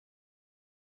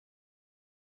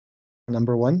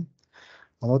number 1.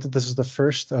 I'll note that this is the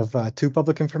first of 2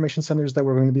 public information centers that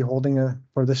we're going to be holding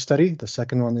for this study. The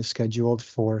second one is scheduled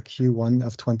for Q1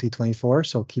 of 2024,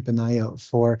 so keep an eye out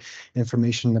for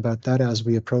information about that as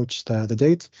we approach the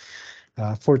date.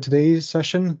 For today's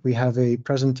session, we have a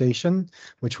presentation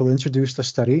which will introduce the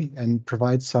study and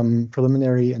provide some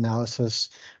preliminary analysis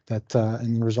that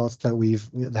and results that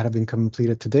have been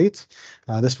completed to date.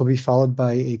 This will be followed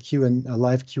by a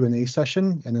live Q&A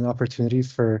session and an opportunity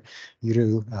for you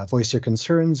to voice your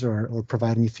concerns or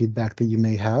provide any feedback that you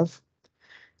may have.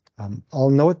 I'll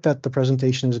note that the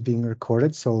presentation is being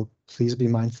recorded, so please be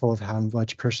mindful of how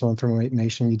much personal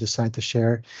information you decide to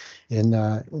share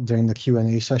during the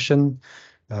Q&A session.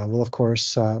 We'll of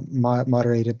course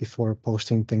moderate it before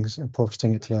posting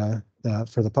it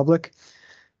for the public.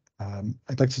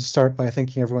 I'd like to start by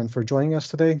thanking everyone for joining us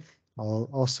today. I'll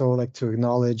also like to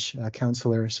acknowledge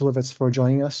Councillor Silovitz for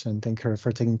joining us and thank her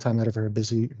for taking time out of her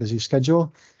busy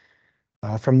schedule.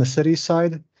 From the city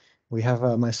side, we have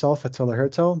myself, Attila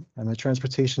Hertel. I'm a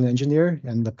transportation engineer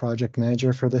and the project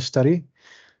manager for this study.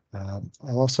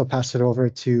 I'll also pass it over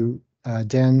to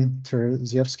Dan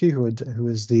Terziewski, who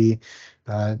is the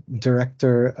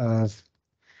Director of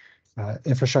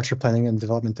Infrastructure Planning and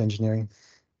Development Engineering.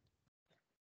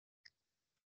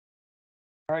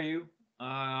 How are you?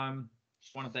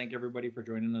 Just want to thank everybody for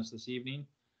joining us this evening.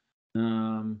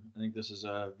 I think this is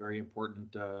a very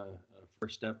important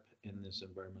first step in this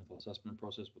environmental assessment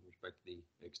process with respect to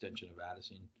the extension of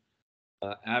Addison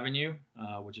Avenue,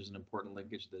 which is an important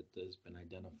linkage that has been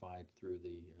identified through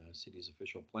the city's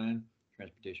official plan,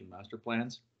 transportation master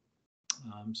plans.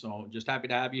 So just happy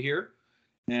to have you here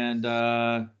and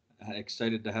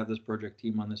excited to have this project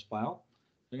team on this file.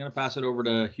 I'm going to pass it over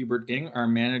to Hubert Ng, our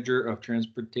Manager of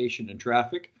Transportation and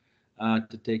Traffic,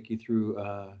 to take you through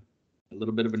a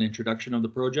little bit of an introduction of the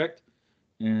project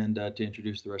and to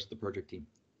introduce the rest of the project team.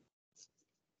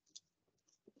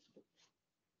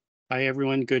 Hi,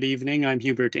 everyone. Good evening. I'm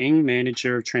Hubert Ng,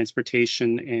 Manager of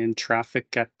Transportation and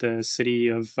Traffic at the City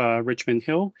of Richmond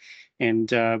Hill. And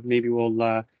maybe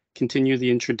we'll continue the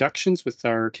introductions with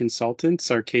our consultants,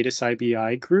 Arcadis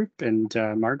IBI Group, and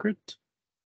Margaret.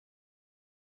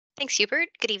 Thanks, Hubert.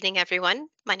 Good evening, everyone.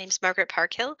 My name is Margaret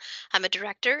Parkhill. I'm a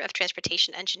Director of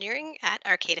Transportation Engineering at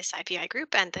Arcadis IBI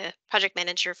Group and the Project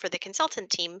Manager for the consultant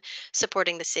team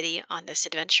supporting the city on this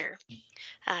adventure.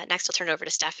 Next, I'll turn it over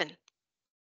to Stefan.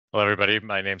 Hello, everybody.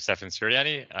 My name is Stefan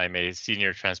Suriani. I'm a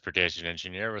Senior Transportation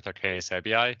Engineer with Arcadis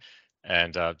IBI.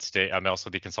 And today I'm also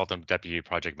the Consultant Deputy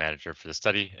Project Manager for the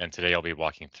study. And today I'll be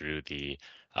walking through the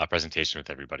presentation with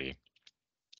everybody.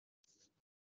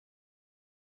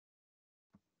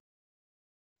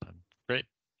 Great.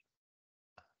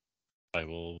 I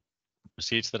will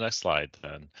proceed to the next slide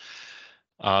then.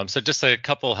 So just a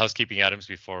couple housekeeping items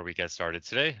before we get started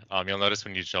today. You'll notice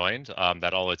when you joined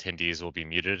that all attendees will be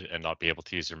muted and not be able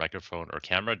to use your microphone or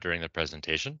camera during the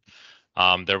presentation.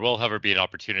 There will, however, be an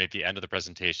opportunity at the end of the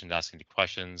presentation to ask any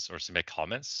questions or submit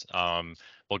comments.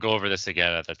 We'll go over this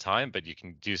again at the time, but you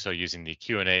can do so using the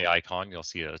Q&A icon you'll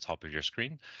see at the top of your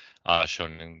screen,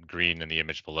 shown in green in the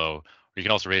image below. You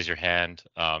can also raise your hand,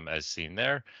 as seen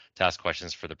there, to ask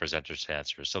questions for the presenters to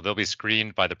answer. So they'll be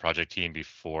screened by the project team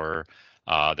before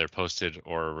they're posted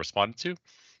or responded to.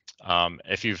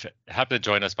 If you've happened to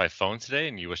join us by phone today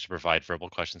and you wish to provide verbal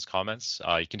questions, comments,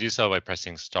 you can do so by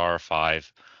pressing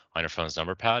 *5 on your phone's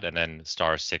number pad and then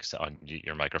 *6 to unmute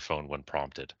your microphone when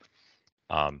prompted.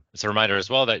 It's a reminder as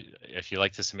well that if you'd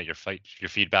like to submit your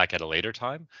feedback at a later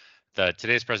time,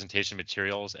 today's presentation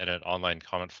materials and an online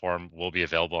comment form will be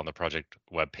available on the project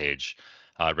webpage,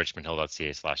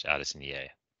 RichmondHill.ca/AddisonEA.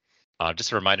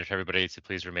 Just a reminder to everybody to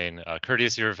please remain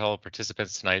courteous to your fellow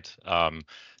participants tonight.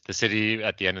 The city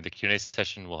at the end of the Q&A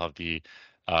session will have the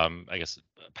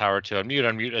power to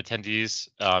unmute attendees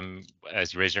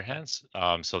as you raise your hands.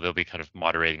 So they'll be kind of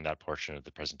moderating that portion of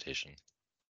the presentation.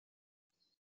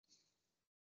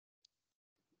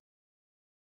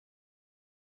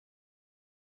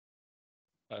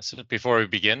 So before we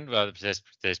begin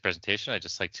today's presentation, I'd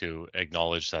just like to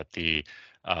acknowledge that the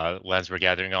lands we're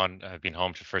gathering on have been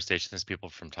home to First Nations people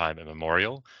from time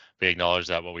immemorial. We acknowledge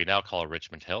that what we now call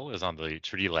Richmond Hill is on the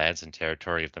treaty lands and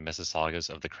territory of the Mississaugas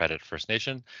of the Credit First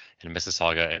Nation and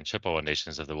Mississauga and Chippewa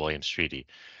nations of the Williams Treaty.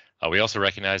 We also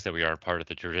recognize that we are part of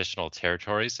the traditional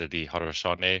territories of the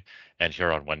Haudenosaunee and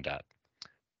Huron-Wendat.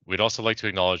 We'd also like to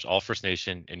acknowledge all First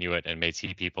Nation, Inuit, and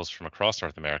Métis peoples from across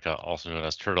North America, also known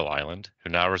as Turtle Island, who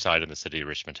now reside in the city of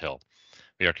Richmond Hill.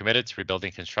 We are committed to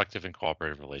rebuilding constructive and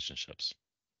cooperative relationships.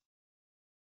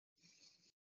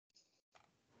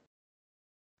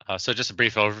 So just a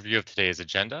brief overview of today's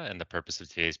agenda and the purpose of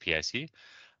today's PIC.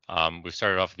 We've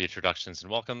started off with the introductions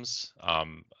and welcomes.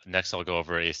 Next, I'll go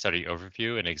over a study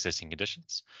overview and existing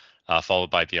conditions, followed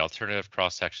by the alternative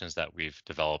cross sections that we've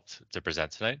developed to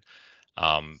present tonight,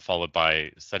 followed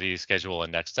by study schedule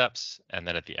and next steps. And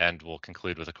then at the end, we'll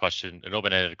conclude with an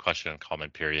open-ended question and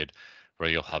comment period where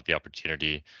you'll have the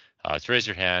opportunity to raise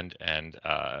your hand and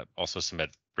also submit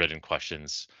written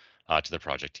questions to the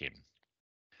project team.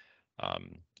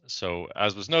 So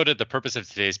as was noted, the purpose of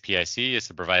today's PIC is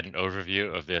to provide an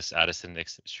overview of this Addison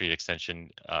Street Extension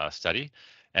study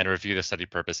and review the study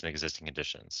purpose and existing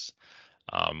conditions.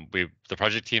 The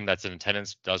project team that's in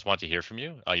attendance does want to hear from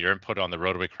you. Your input on the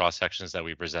roadway cross sections that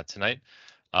we present tonight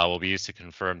will be used to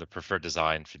confirm the preferred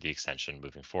design for the extension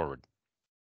moving forward.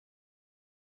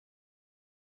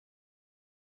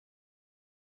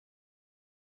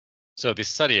 So the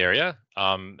study area,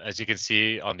 as you can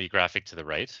see on the graphic to the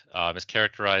right, is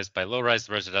characterized by low-rise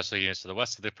residential units to the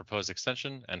west of the proposed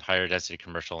extension and higher density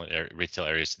commercial and retail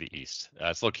areas to the east.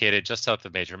 It's located just south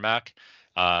of Major Mac,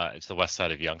 to the west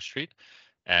side of Yonge Street.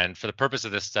 And for the purpose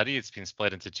of this study, it's been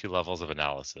split into two levels of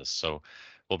analysis. So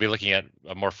we'll be looking at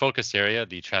a more focused area,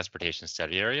 the transportation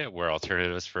study area, where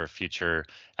alternatives for a future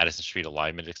Addison Street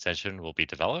alignment extension will be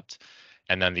developed.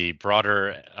 And then the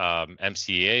broader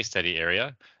MCEA study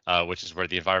area, which is where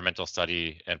the environmental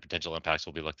study and potential impacts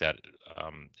will be looked at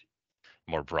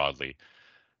more broadly.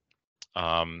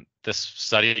 This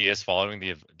study is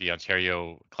following the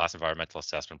Ontario Class Environmental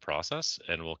Assessment process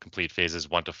and will complete phases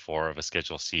 1 to 4 of a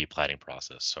Schedule C planning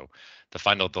process. So the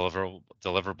final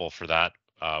deliverable for that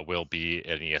will be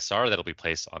an ESR that'll be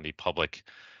placed on the public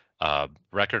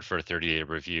record for a 30-day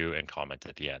review and comment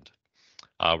at the end.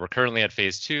 We're currently at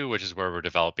phase 2, which is where we're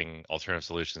developing alternative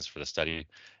solutions for the study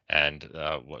and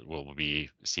what we'll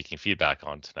be seeking feedback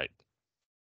on tonight.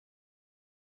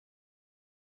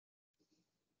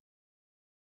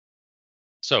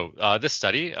 So this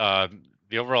study,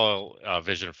 the overall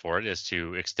vision for it is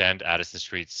to extend Addison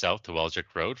Street south to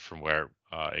Welgick Road from where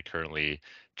it currently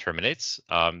terminates.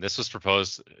 This was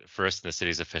proposed first in the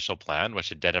city's official plan,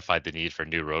 which identified the need for a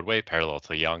new roadway parallel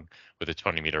to Yonge with a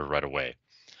 20-meter right-of-way.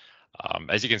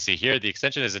 As you can see here, the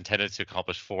extension is intended to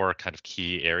accomplish 4 kind of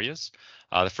key areas.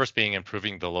 The first being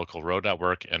improving the local road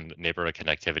network and neighborhood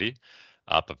connectivity,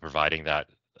 but providing that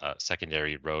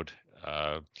secondary road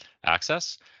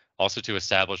access. Also to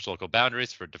establish local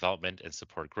boundaries for development and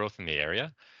support growth in the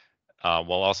area,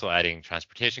 while also adding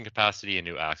transportation capacity and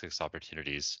new access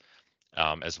opportunities,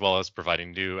 as well as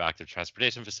providing new active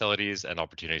transportation facilities and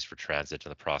opportunities for transit in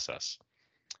the process.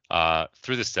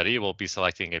 Through the study, we'll be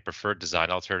selecting a preferred design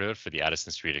alternative for the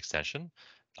Addison Street extension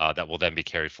that will then be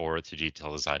carried forward to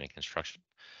detailed design and construction.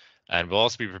 And we'll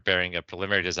also be preparing a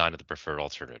preliminary design of the preferred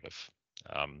alternative.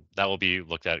 That will be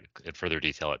looked at in further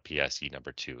detail at PIC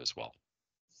number 2 as well.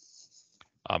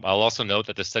 I'll also note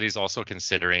that the study is also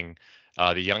considering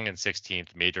the Yonge and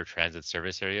 16th major transit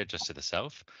service area just to the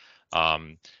south.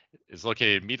 Is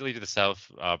located immediately to the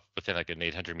south within like an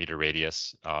 800-meter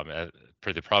radius.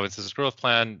 Per the province's growth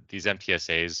plan, these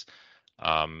MTSAs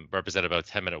represent about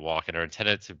a 10-minute walk and are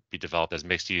intended to be developed as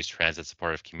mixed-use transit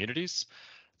supportive communities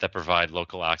that provide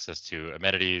local access to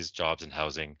amenities, jobs, and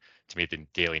housing to meet the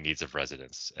daily needs of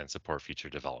residents and support future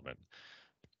development.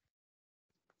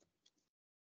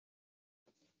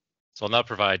 So I'll now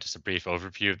provide just a brief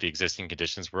overview of the existing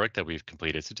conditions work that we've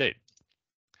completed to date.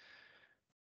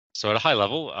 So at a high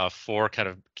level, 4 kind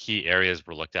of key areas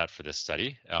were looked at for this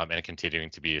study and continuing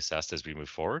to be assessed as we move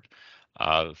forward.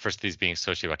 First of these being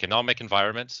socioeconomic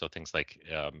environment, so things like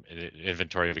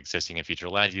inventory of existing and future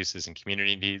land uses and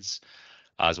community needs,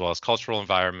 as well as cultural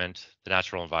environment, the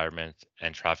natural environment,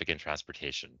 and traffic and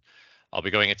transportation. I'll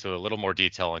be going into a little more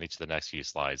detail on each of the next few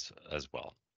slides as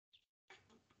well.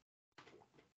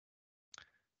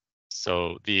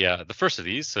 So the first of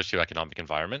these, socioeconomic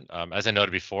environment, as I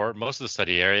noted before, most of the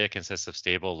study area consists of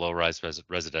stable, low-rise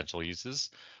residential uses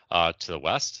to the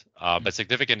west, but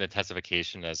significant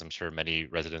intensification, as I'm sure many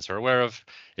residents are aware of,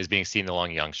 is being seen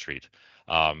along Yonge Street,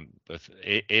 with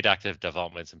 8 active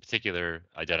developments in particular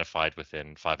identified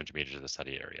within 500 meters of the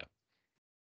study area.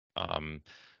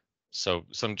 So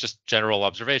some just general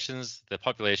observations. The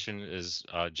population is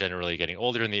generally getting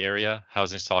older in the area.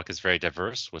 Housing stock is very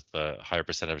diverse with a higher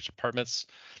percentage of apartments,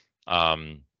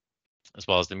 as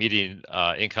well as the median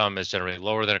income is generally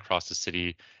lower than across the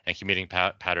city, and commuting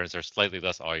patterns are slightly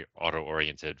less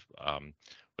auto-oriented,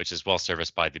 which is well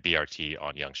serviced by the BRT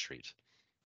on Yonge Street.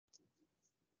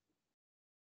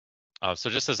 So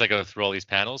just as I go through all these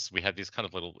panels, we have these kind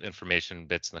of little information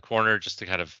bits in the corner just to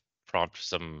kind of prompt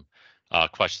some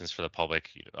questions for the public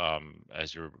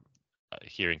as you're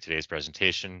hearing today's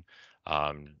presentation,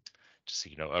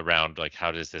 just, around like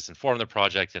how does this inform the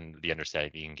project and the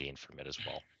understanding you can gain from it as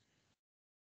well.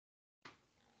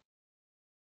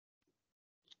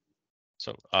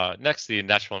 So next, the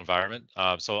natural environment.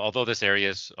 So although this area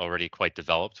is already quite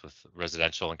developed with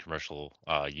residential and commercial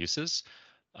uses,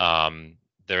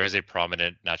 there is a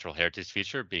prominent natural heritage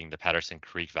feature being the Patterson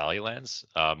Creek Valley lands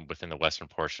within the western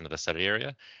portion of the study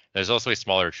area. There's also a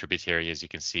smaller tributary, as you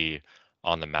can see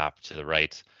on the map to the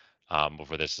right, of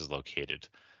where this is located.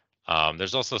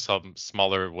 There's also some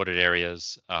smaller wooded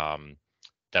areas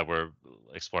that we're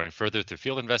exploring further through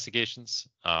field investigations,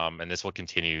 and this will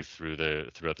continue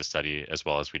throughout the study as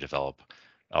well as we develop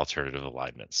alternative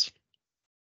alignments.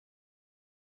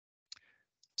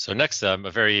 So next, a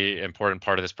very important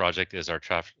part of this project is our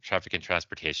traffic and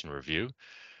transportation review.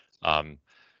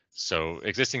 So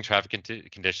existing traffic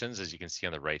conditions, as you can see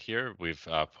on the right here, we've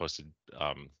posted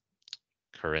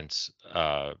current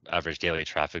average daily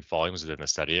traffic volumes within the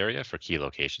study area for key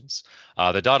locations.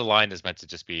 The dotted line is meant to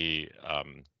just be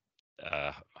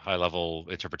high-level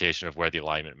interpretation of where the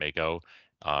alignment may go.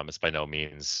 It's by no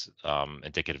means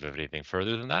indicative of anything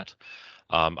further than that.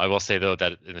 I will say, though,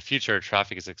 that in the future,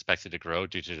 traffic is expected to grow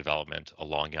due to development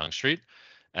along Yonge Street,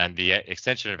 and the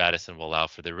extension of Addison will allow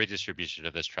for the redistribution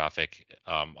of this traffic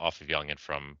off of Yonge and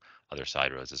from other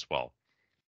side roads as well.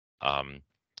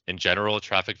 In general,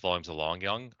 traffic volumes along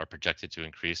Yonge are projected to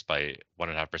increase by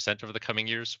 1.5% over the coming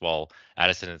years, while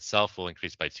Addison itself will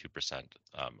increase by 2%,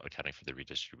 accounting for the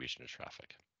redistribution of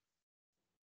traffic.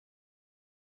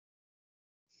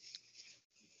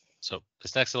 So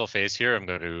this next little phase here, I'm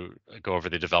going to go over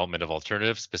the development of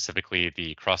alternatives, specifically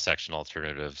the cross-section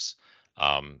alternatives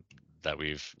that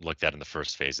we've looked at in the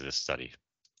first phase of this study.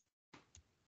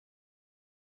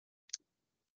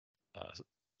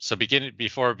 So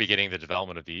before beginning the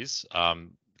development of these,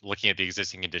 looking at the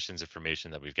existing conditions information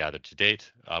that we've gathered to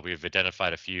date, we've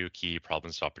identified a few key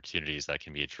problems and opportunities that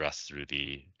can be addressed through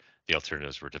the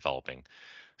alternatives we're developing.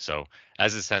 So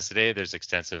as it stands today, there's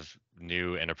extensive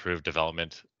new and approved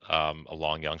development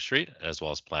along Yonge Street, as well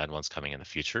as planned ones coming in the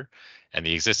future. And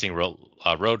the existing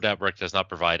road network does not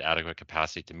provide adequate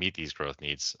capacity to meet these growth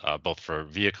needs, both for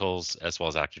vehicles as well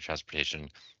as active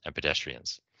transportation and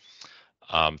pedestrians.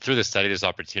 Through this study, there's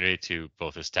opportunity to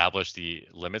both establish the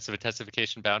limits of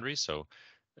intensification boundaries, so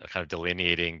kind of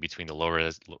delineating between the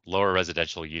lower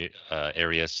residential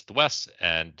areas to the west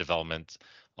and development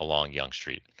along Yonge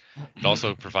Street. It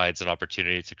also provides an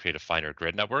opportunity to create a finer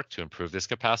grid network to improve this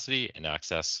capacity and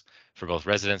access for both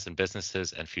residents and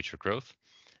businesses and future growth,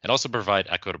 and also provide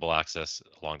equitable access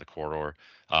along the corridor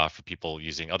for people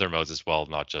using other modes as well,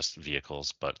 not just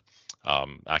vehicles, but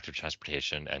active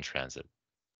transportation and transit.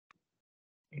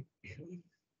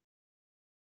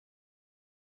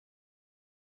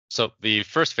 So the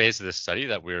first phase of this study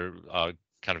that we're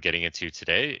kind of getting into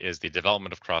today is the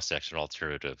development of cross-section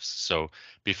alternatives. So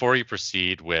before you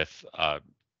proceed with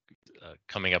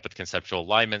coming up with conceptual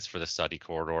alignments for the study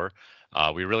corridor,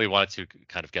 we really wanted to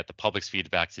kind of get the public's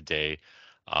feedback today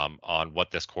on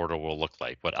what this corridor will look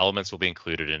like, what elements will be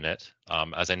included in it.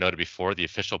 As I noted before, the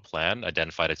official plan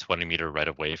identified a 20-meter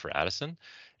right-of-way for Addison,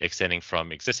 extending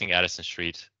from existing Addison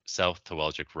Street south to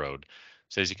Welgic Road.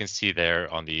 So as you can see there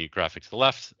on the graphic to the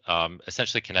left,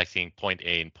 essentially connecting point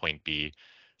A and point B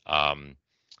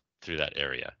through that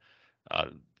area.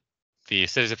 The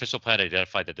city's official plan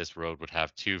identified that this road would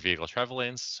have 2 vehicle travel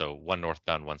lanes, so one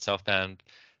northbound, one southbound,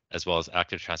 as well as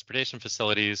active transportation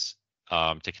facilities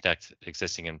to connect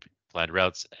existing and planned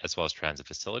routes, as well as transit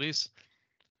facilities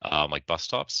like bus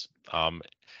stops. And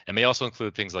may also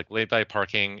include things like laid-by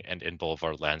parking and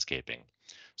in-boulevard landscaping.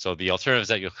 So the alternatives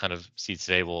that you'll kind of see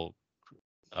today will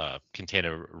contain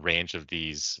a range of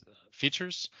these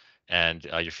features, and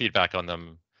your feedback on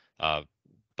them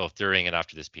both during and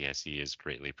after this PIC is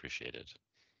greatly appreciated.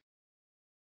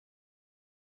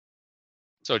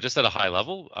 So just at a high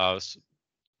level,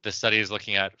 the study is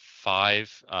looking at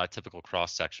 5 typical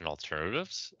cross-section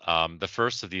alternatives. The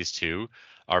first of these 2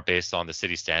 are based on the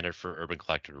city standard for urban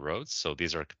collector roads. So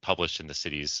these are published in the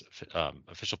city's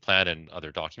official plan and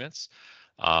other documents.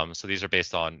 So these are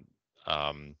based on,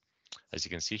 as you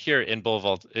can see here, in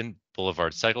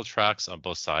boulevard cycle tracks on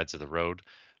both sides of the road.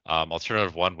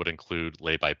 Alternative 1 would include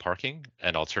lay-by parking,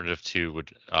 and alternative 2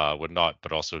 would not,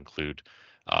 but also include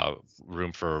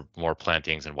room for more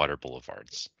plantings and wider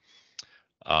boulevards.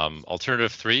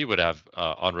 Alternative 3 would have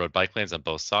on-road bike lanes on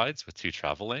both sides with 2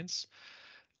 travel lanes,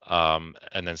 and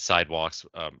then sidewalks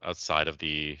outside of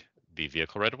the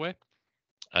vehicle right-of-way.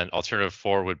 And alternative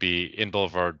 4 would be in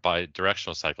boulevard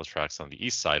bi-directional cycle tracks on the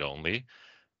east side only,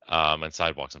 and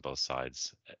sidewalks on both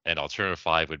sides. And alternative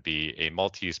 5 would be a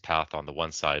multi-use path on the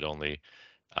one side only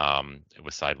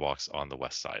with sidewalks on the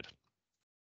west side.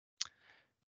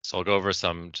 So I'll go over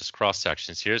some just cross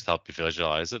sections here to help you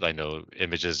visualize it. I know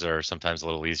images are sometimes a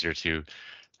little easier to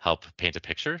help paint a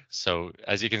picture. So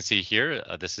as you can see here,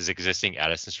 this is existing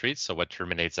Addison Street. So what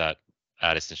terminates at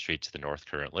Addison Street to the north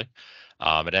currently.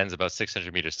 It ends about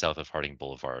 600 meters south of Harding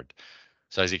Boulevard.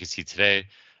 So as you can see today,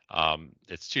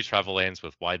 it's 2 travel lanes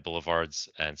with wide boulevards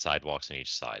and sidewalks on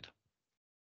each side.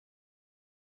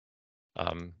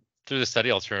 Through the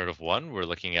study, alternative 1, we're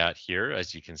looking at here,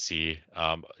 as you can see,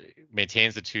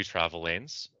 maintains the 2 travel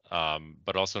lanes,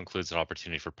 but also includes an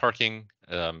opportunity for parking,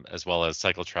 as well as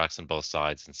cycle tracks on both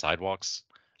sides and sidewalks,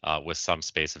 with some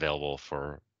space available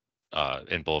for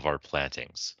in boulevard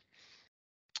plantings.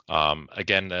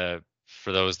 Again,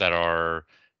 for those that are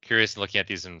curious and looking at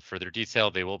these in further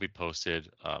detail, they will be posted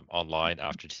online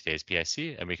after today's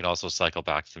PIC, and we can also cycle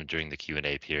back to them during the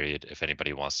Q&A period if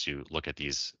anybody wants to look at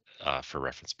these for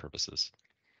reference purposes.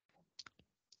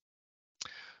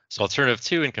 So alternative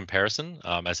 2 in comparison,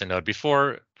 as I noted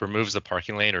before, removes the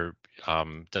parking lane or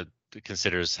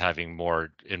considers having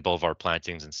more in boulevard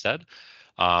plantings instead.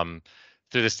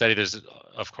 Through the study, there's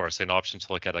of course an option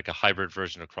to look at like a hybrid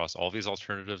version across all these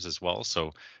alternatives as well.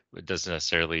 So it doesn't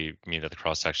necessarily mean that the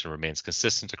cross section remains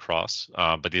consistent across,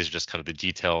 but these are just kind of the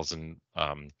details and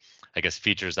I guess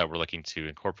features that we're looking to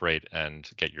incorporate and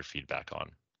get your feedback on.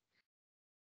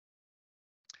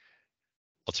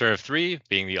 Alternative 3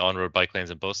 being the on-road bike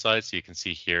lanes on both sides. So you can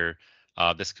see here,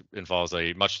 this involves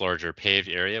a much larger paved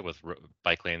area with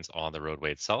bike lanes on the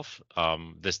roadway itself.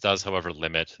 This does, however,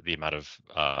 limit the amount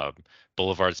of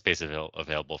boulevard space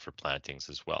available for plantings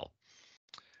as well.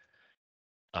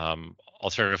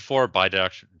 Alternative 4,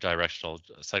 bi-directional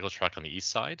cycle track on the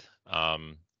east side.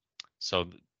 So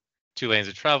 2 lanes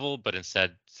of travel, but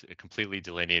instead completely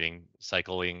delineating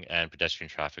cycling and pedestrian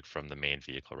traffic from the main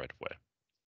vehicle right of way.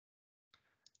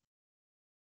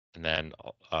 And then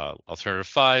alternative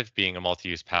 5 being a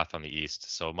multi-use path on the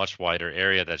east. So a much wider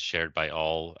area that's shared by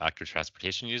all active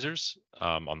transportation users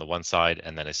on the one side,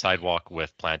 and then a sidewalk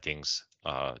with plantings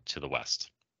to the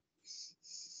west.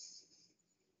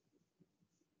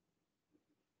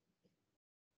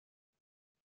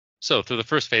 So through the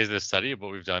first phase of this study,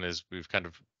 what we've done is we've kind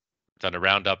of done a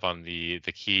roundup on the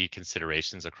key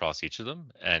considerations across each of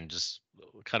them and just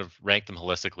kind of rank them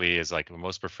holistically as like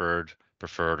most preferred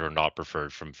or not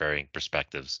preferred from varying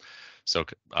perspectives. So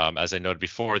as I noted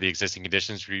before, the existing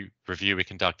conditions review we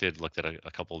conducted looked at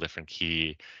a couple of different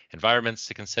key environments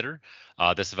to consider.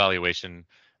 This evaluation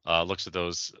looks at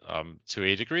those to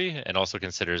a degree and also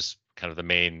considers kind of the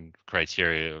main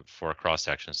criteria for cross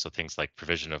sections. So things like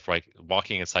provision of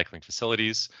walking and cycling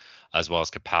facilities, as well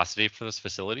as capacity for those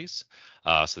facilities.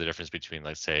 So the difference between,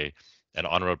 let's say, an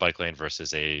on-road bike lane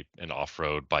versus an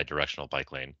off-road bi-directional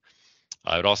bike lane.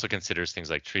 It also considers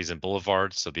things like trees and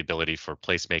boulevards, so the ability for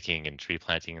placemaking and tree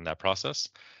planting in that process,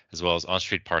 as well as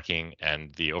on-street parking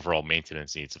and the overall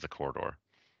maintenance needs of the corridor.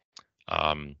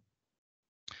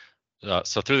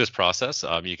 So through this process,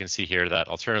 you can see here that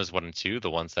alternatives 1 and 2,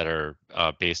 the ones that are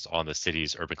based on the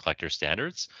city's urban collector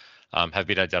standards, have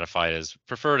been identified as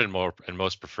preferred and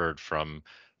most preferred from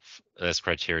this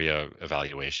criteria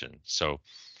evaluation. So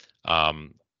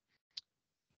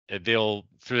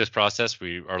through this process,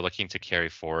 we are looking to carry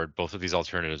forward both of these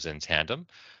alternatives in tandem.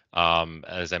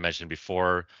 As I mentioned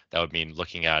before, that would mean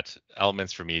looking at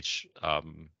elements from each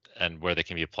and where they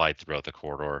can be applied throughout the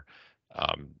corridor,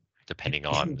 depending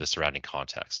on the surrounding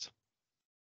context.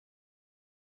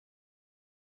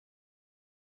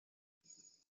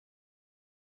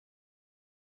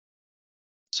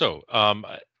 So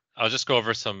I'll just go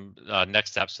over some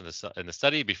next steps in the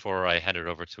study before I hand it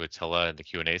over to Attila in the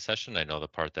Q&A session. I know the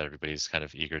part that everybody's kind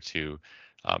of eager to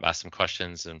ask some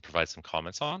questions and provide some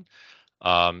comments on.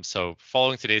 So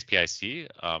following today's PIC,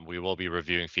 we will be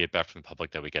reviewing feedback from the public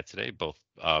that we get today, both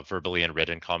verbally and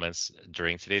written comments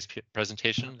during today's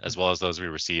presentation, as well as those we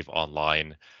receive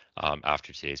online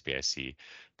after today's PIC.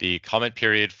 The comment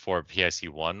period for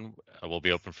PIC 1 will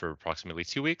be open for approximately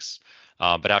 2 weeks,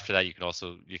 but after that, you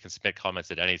can submit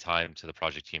comments at any time to the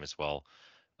project team as well,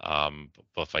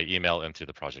 both by email and through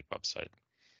the project website.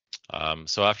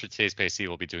 So after today's PIC,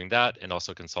 we'll be doing that and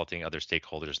also consulting other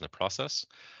stakeholders in the process.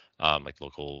 Like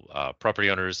local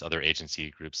property owners, other agency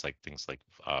groups, like things like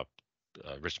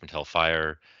Richmond Hill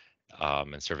Fire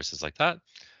and services like that.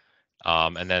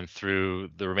 And then through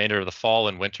the remainder of the fall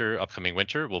and upcoming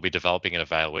winter, we'll be developing and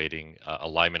evaluating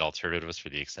alignment alternatives for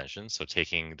the extension. So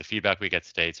taking the feedback we get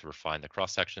today to refine the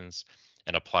cross sections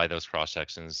and apply those cross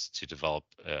sections to develop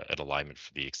an alignment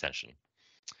for the extension.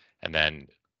 And then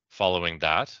following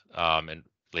that, and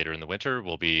later in the winter,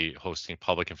 we'll be hosting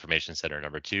Public Information Center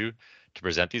number 2 to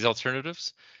present these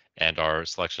alternatives and our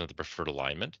selection of the preferred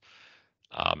alignment.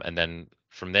 And then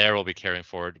from there, we'll be carrying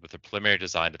forward with a preliminary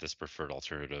design of this preferred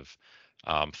alternative.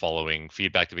 Following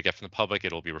feedback that we get from the public,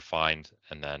 it'll be refined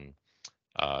and then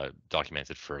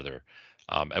documented further.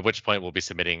 At which point we'll be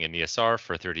submitting an ESR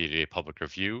for a 30-day public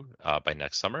review by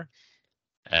next summer.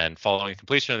 And following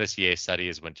completion of this EA study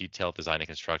is when detailed design and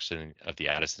construction of the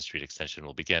Addison Street extension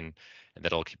will begin, and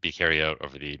that'll be carried out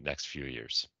over the next few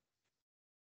years.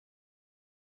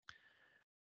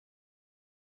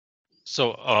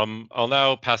 So I'll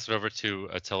now pass it over to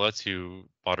Attila to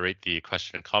moderate the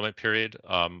question and comment period.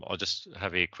 I'll just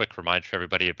have a quick reminder for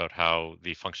everybody about how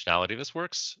the functionality of this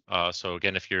works. So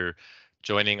again, if you're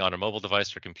joining on a mobile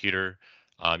device or computer,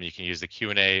 you can use the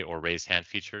Q&A or raise hand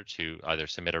feature to either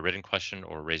submit a written question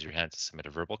or raise your hand to submit a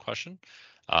verbal question.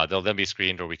 They'll then be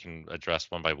screened, or we can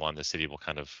address one by one. The city will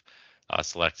kind of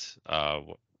select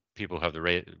people who have the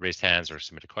raised hands or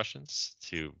submitted questions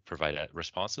to provide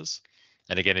responses.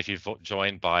 And again, if you've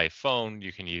joined by phone,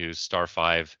 you can use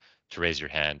 *5 to raise your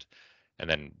hand. And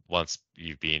then once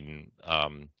you've been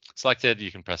selected,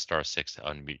 you can press *6 to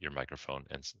unmute your microphone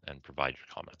and provide your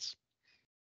comments.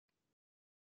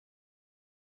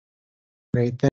 Great.